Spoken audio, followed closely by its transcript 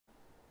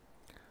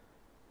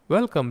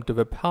Welcome to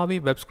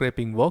WebHarvy Web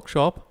Scraping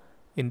Workshop.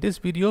 In this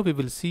video, we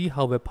will see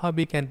how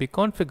WebHarvy can be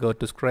configured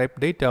to scrape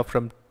data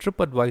from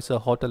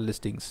TripAdvisor hotel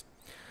listings.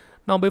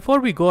 Now, before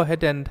we go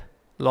ahead and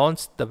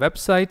launch the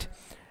website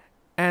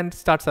and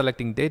start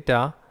selecting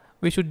data,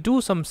 we should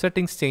do some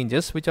settings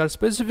changes which are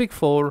specific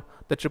for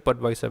the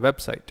TripAdvisor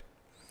website.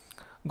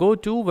 Go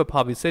to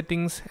WebHarvy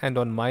settings and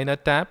on Minor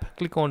tab,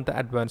 click on the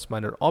Advanced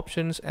Minor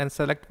options and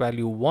select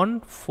value 1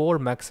 for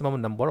maximum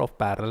number of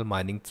parallel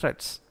mining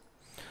threads.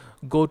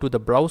 Go to the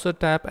Browser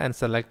tab and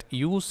select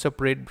Use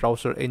Separate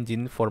Browser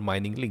Engine for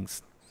mining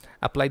links.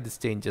 Apply these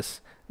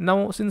changes.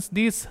 Now, since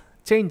these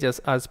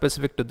changes are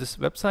specific to this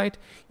website,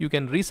 you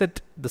can reset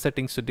the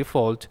settings to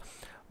default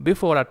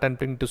before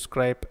attempting to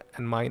scrape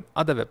and mine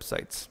other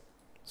websites.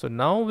 So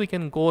now we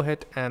can go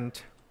ahead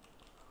and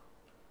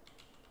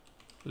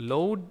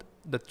load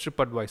the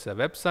TripAdvisor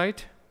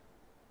website.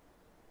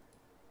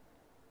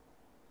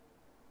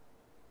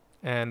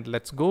 And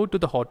let's go to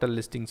the hotel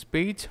listings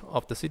page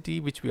of the city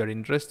which we are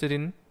interested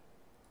in.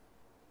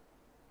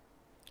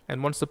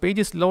 And once the page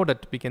is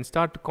loaded, we can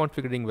start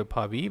configuring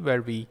WebHarvy,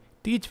 where we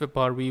teach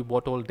WebHarvy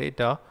what all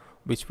data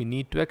which we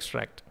need to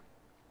extract.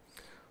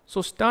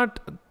 So start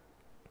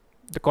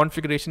the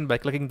configuration by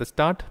clicking the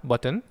Start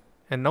button,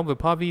 and now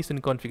WebHarvy is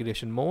in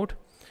configuration mode.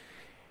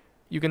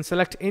 You can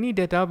select any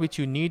data which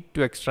you need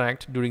to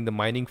extract during the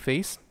mining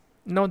phase.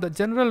 Now, the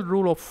general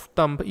rule of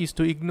thumb is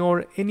to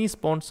ignore any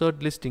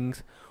sponsored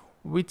listings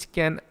which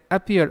can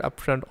appear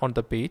upfront on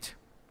the page,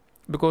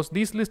 because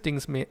these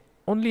listings may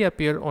only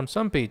appear on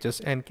some pages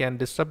and can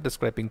disrupt the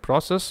scraping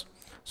process.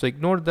 So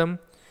ignore them.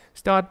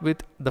 Start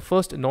with the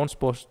first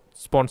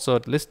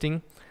non-sponsored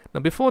listing.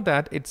 Now, before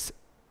that, it's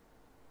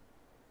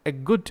a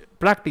good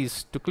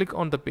practice to click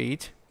on the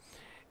page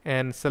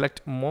and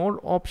select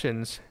More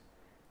Options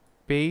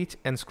page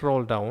and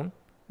scroll down.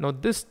 Now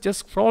this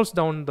just scrolls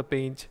down the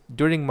page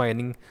during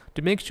mining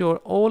to make sure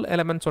all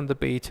elements on the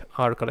page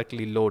are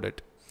correctly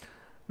loaded.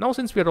 Now,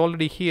 since we are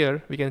already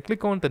here, we can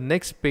click on the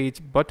Next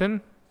Page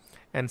button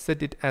and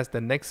set it as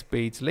the next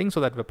page link so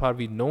that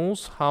WebHarvy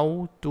knows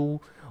how to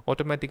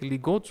automatically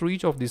go through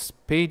each of these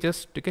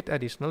pages to get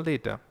additional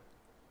data.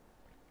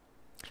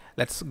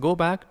 Let's go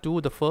back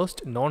to the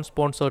first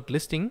non-sponsored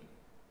listing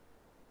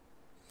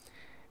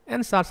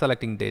and start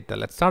selecting data.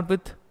 Let's start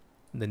with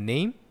the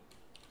name.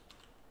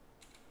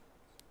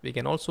 We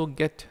can also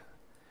get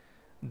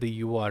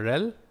the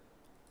URL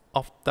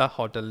of the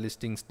hotel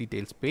listings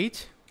details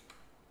page.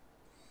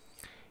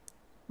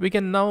 We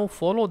can now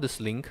follow this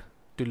link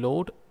to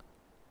load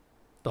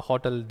the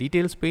hotel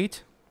details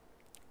page,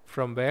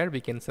 from where we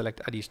can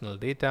select additional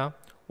data.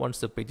 Once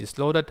the page is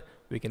loaded,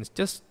 we can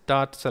just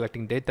start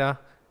selecting data.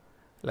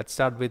 Let's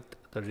start with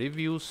the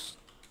reviews,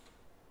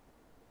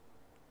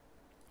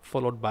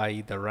 followed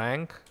by the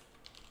rank,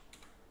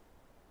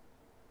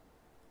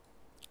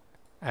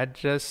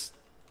 address,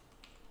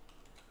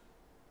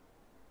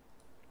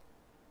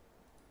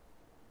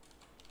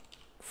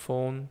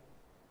 phone,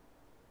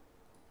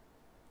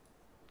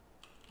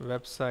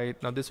 website.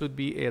 Now this would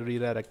be a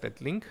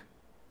redirected link.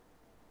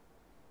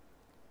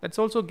 Let's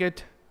also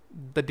get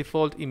the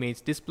default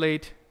image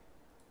displayed.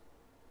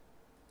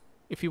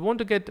 If you want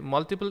to get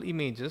multiple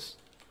images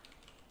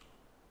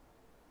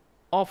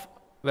of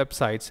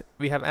websites,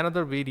 we have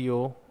another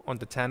video on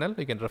the channel.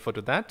 You can refer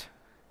to that.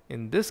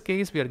 In this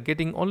case, we are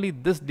getting only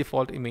this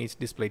default image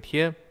displayed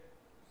here.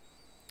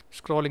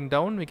 Scrolling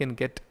down, we can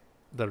get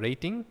the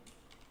rating.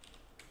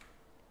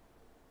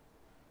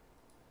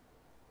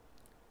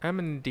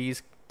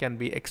 Amenities can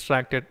be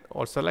extracted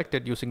or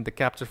selected using the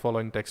capture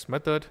following text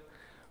method,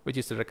 which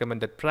is the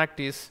recommended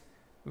practice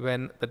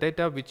when the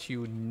data which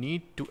you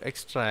need to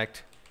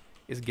extract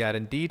is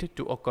guaranteed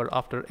to occur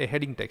after a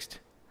heading text.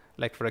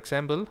 Like, for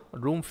example,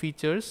 room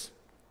features,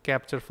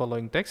 capture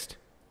following text.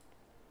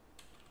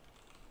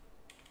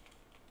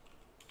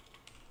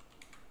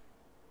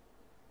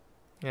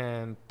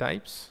 And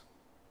types.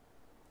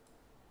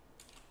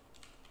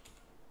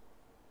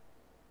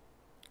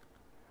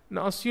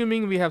 Now,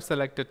 assuming we have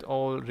selected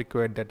all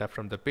required data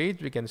from the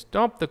page, we can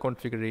stop the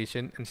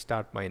configuration and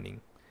start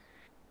mining.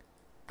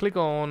 Click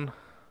on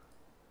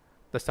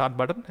the Start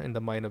button in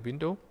the Miner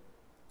window.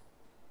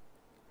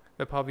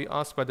 WebHarvy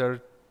asks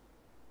whether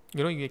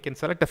you can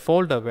select a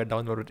folder where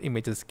downloaded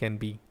images can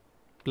be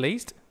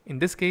placed. In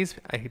this case,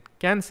 I hit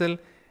cancel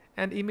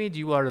and image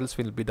URLs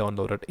will be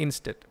downloaded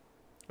instead.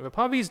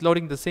 WebHarvy is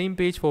loading the same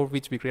page for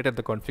which we created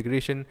the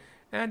configuration,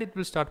 and it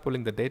will start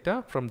pulling the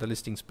data from the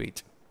listings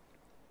page.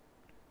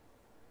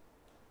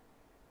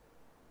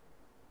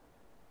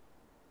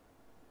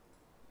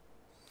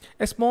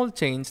 A small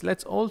change,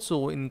 let's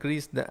also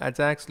increase the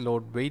Ajax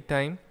load wait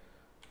time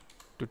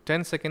to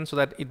 10 seconds so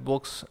that it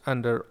works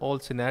under all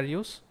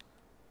scenarios.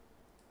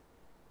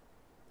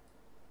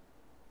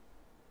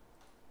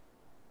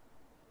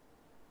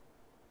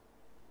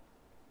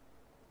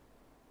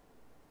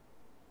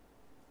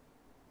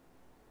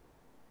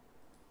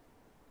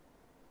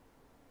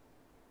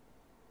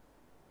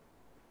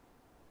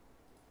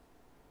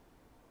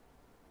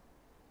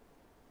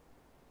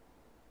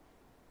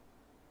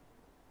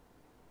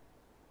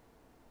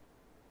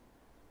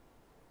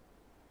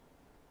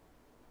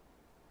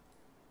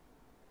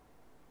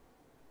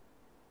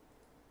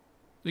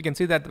 We can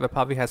see that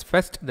WebHarvy has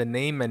fetched the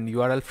name and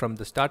URL from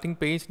the starting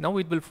page. Now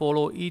it will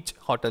follow each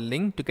hotel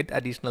link to get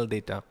additional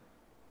data.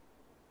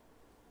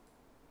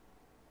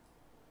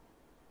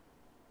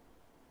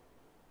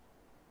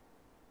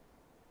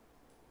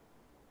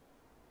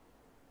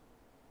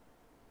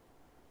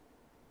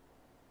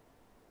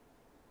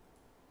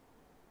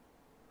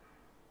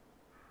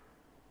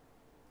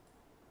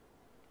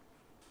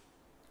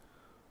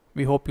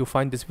 We hope you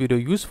find this video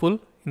useful.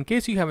 In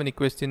case you have any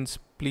questions,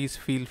 please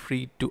feel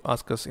free to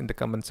ask us in the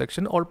comment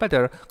section, or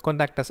better,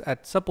 contact us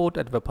at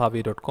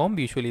support@webharvy.com.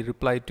 We usually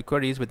reply to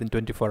queries within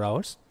 24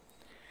 hours.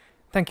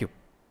 Thank you.